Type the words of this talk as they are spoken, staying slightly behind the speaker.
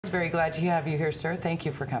Very glad to have you here, sir. Thank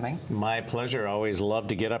you for coming. My pleasure. Always love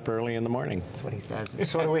to get up early in the morning. That's what he says.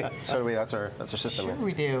 So do we. So do we. That's our system. Sure,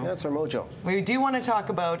 we do. Yeah, that's our mojo. We do want to talk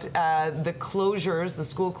about the closures, the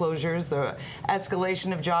school closures, the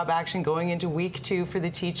escalation of job action going into week 2 for the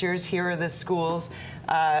teachers. Here are the schools,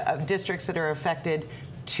 districts that are affected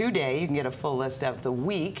today. You can get a full list of the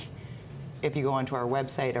week if you go onto our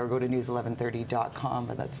website or go to news1130.com.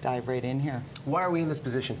 But let's dive right in here. Why are we in this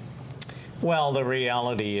position? Well, the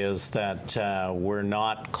reality is that we're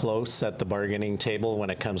not close at the bargaining table when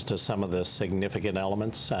it comes to some of the significant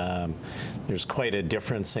elements. There's quite a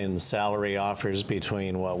difference in salary offers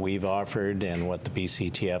between what we've offered and what the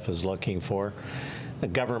BCTF is looking for. The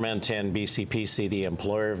government and BCPC, the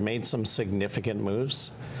employer, have made some significant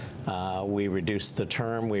moves. We reduced the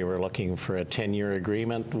term. We were looking for a 10-year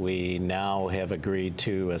agreement. We now have agreed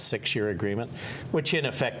to a 6-year agreement, which in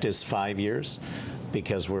effect is 5 years,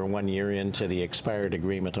 because we're 1 year into the expired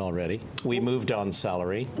agreement already. We moved on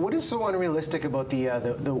salary. What is so unrealistic about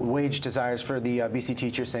the wage desires for the BC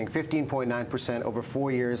teachers, saying 15.9% over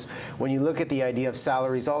 4 years, when you look at the idea of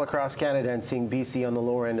salaries all across Canada and seeing BC on the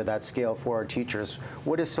lower end of that scale for our teachers?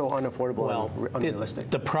 What is so unaffordable and unrealistic?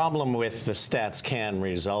 The problem with the Stats Can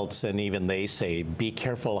results, and even they say, be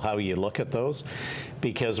careful how you look at those,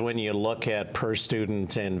 because when you look at per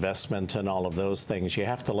student investment and all of those things, you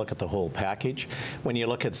have to look at the whole package. When you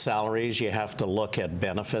look at salaries, you have to look at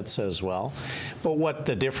benefits as well. But what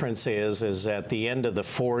the difference is at the end of the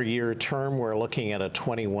 4-year term, we're looking at a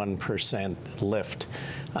 21% lift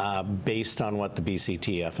based on what the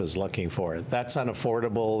BCTF is looking for. That's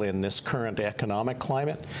unaffordable in this current economic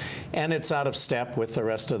climate, and it's out of step with the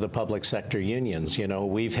rest of the public sector unions. You know,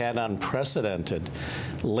 we've had unprecedented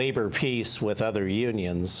labor peace with other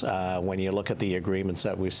unions. When you look at the agreements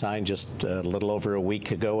that we signed just a little over a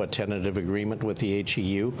week ago, a tentative agreement with the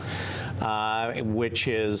HEU, which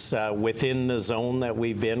is within the zone that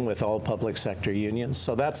we've been with all public sector unions.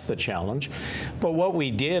 So that's the challenge. But what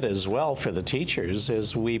we did as well for the teachers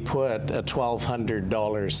is we put a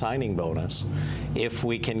 $1,200 signing bonus if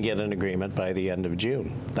we can get an agreement by the end of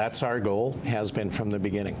June. That's our goal, has been from the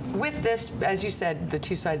beginning. With this, as you said, the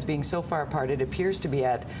two sides being so far apart, it appears to be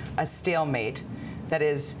at a stalemate that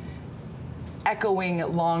is echoing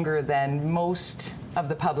longer than most of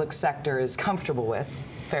the public sector is comfortable with,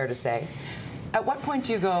 fair to say. At what point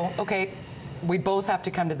do you go, okay, we both have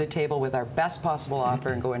to come to the table with our best possible offer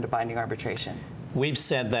and go into binding arbitration? We've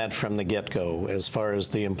said that from the get-go as far as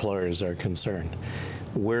the employers are concerned.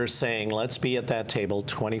 We're saying let's be at that table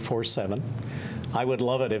 24/7. I would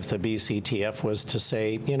love it if the BCTF was to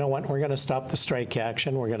say, you know what, we're going to stop the strike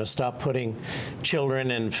action. We're going to stop putting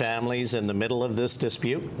children and families in the middle of this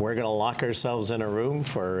dispute. We're going to lock ourselves in a room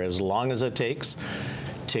for as long as it takes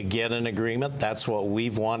to get an agreement. That's what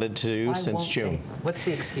we've wanted to do since June. What's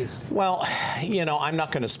the excuse? Well, you know, I'm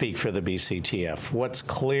not going to speak for the BCTF. What's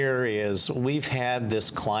clear is we've had this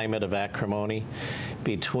climate of acrimony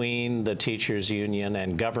between the teachers union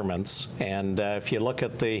and governments, and if you look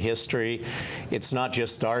at the history, it's not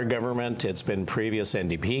just our government, it's been previous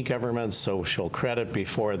NDP governments, social credit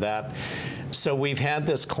before that. So we've had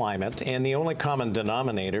this climate, and the only common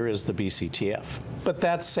denominator is the BCTF. But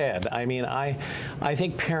that said, I mean, I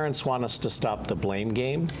think parents want us to stop the blame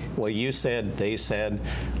game. Well, you said, they said,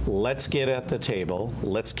 let's get at the table.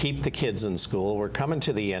 Let's keep the kids in school. We're coming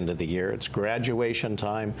to the end of the year. It's graduation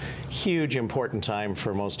time, huge important time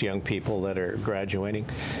for most young people that are graduating.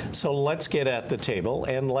 So let's get at the table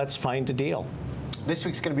and let's find a deal. This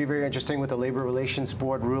week's going to be very interesting with the Labor Relations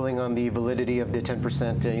Board ruling on the validity of the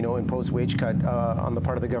 10% imposed wage cut on the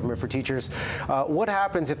part of the government for teachers. What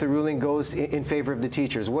happens if the ruling goes in favor of the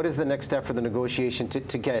teachers? What is the next step for the negotiation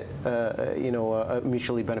to get a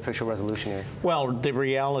mutually beneficial resolution here? Well, the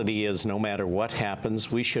reality is no matter what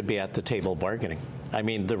happens, we should be at the table bargaining. I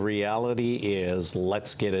mean, the reality is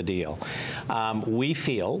let's get a deal. We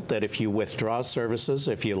feel that if you withdraw services,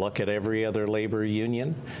 if you look at every other labor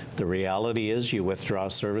union, the reality is you withdraw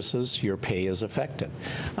services, your pay is affected.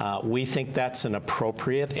 We think that's an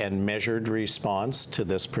appropriate and measured response to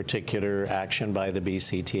this particular action by the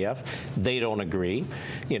BCTF. They don't agree.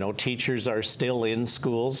 You know, teachers are still in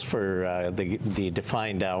schools for the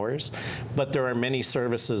defined hours, but there are many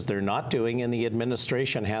services they're not doing, and the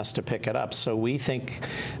administration has to pick it up. So we think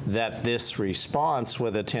that this response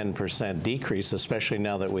with a 10% decrease, especially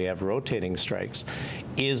now that we have rotating strikes,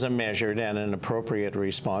 is a measured and an appropriate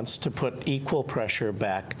response to put equal pressure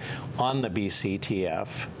back on the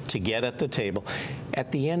BCTF to get at the table.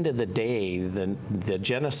 At the end of the day, the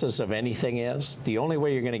genesis of anything is the only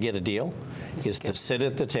way you're going to get a deal is to sit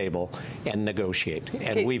at the table and negotiate.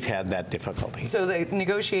 And we've had that difficulty. So the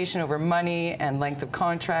negotiation over money and length of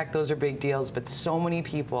contract, those are big deals, but so many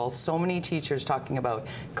people, so many teachers talking about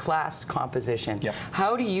class composition. Yep.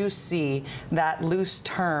 How do you see that loose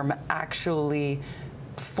term actually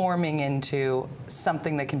forming into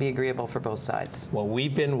something that can be agreeable for both sides? Well,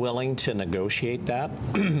 we've been willing to negotiate that.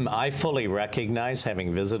 I fully recognize,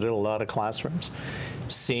 having visited a lot of classrooms,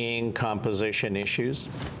 seeing composition issues,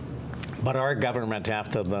 but our government,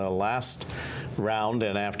 after the last round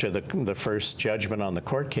and after the first judgment on the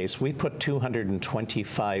court case, we put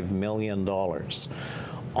 $225 million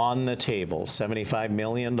on the table, $75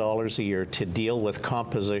 million a year, to deal with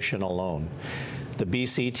composition alone. The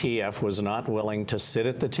BCTF was not willing to sit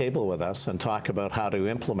at the table with us and talk about how to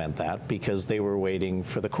implement that because they were waiting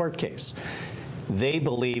for the court case. They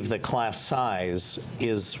believe that class size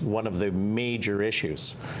is one of the major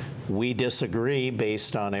issues. We disagree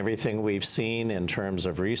based on everything we've seen in terms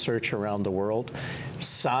of research around the world.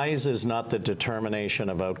 Size is not the determination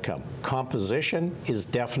of outcome. Composition is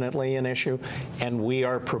definitely an issue, and we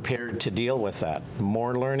are prepared to deal with that.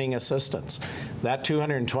 More learning assistants. That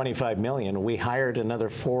 $225 million, we hired another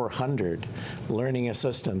 400 learning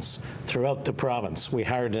assistants throughout the province. We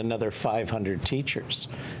hired another 500 teachers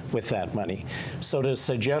with that money. So to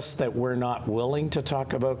suggest that we're not willing to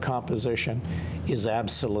talk about composition is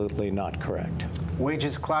absolutely not correct.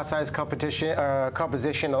 Wages, class size,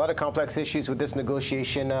 composition, a lot of complex issues with this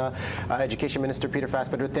negotiation. Education Minister Peter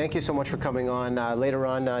Fassbender, thank you so much for coming on. Later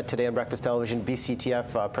on today on Breakfast Television,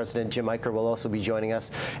 BCTF President Jim Eicher will also be joining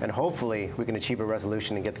us, and hopefully we can achieve a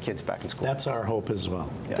resolution and get the kids back in school. That's our hope as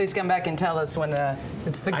well. Yeah. Please come back and tell us when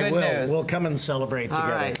it's the good news. We'll come and celebrate together. All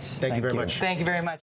right. Thank you very much. Thank you very much.